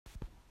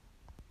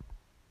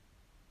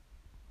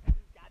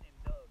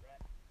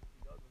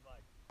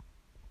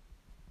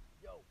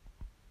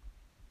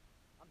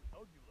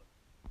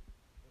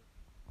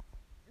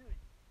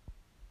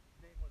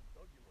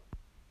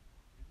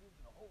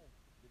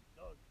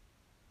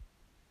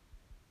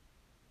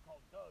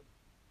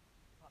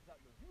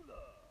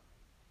Dougula.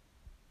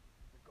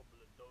 Just a couple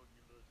of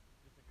Dougulas.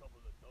 Just a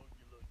couple of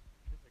Dougulas.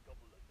 Just a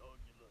couple of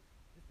Dougulas.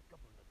 Just a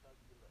couple of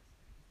Dougulas.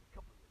 Just a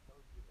couple of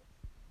Dougulas.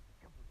 Just a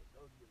couple of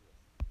Dougulas.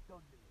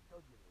 Dougula,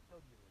 Dougula,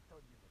 Dougula,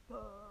 Dougula,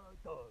 Doug,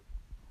 Doug.